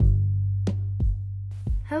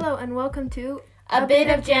Hello and welcome to A Bit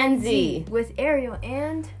of Gen Z with Ariel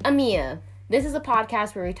and Amia. This is a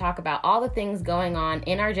podcast where we talk about all the things going on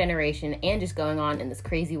in our generation and just going on in this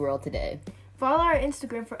crazy world today. Follow our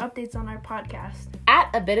Instagram for updates on our podcast. At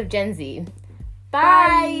A Bit of Gen Z.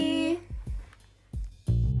 Bye.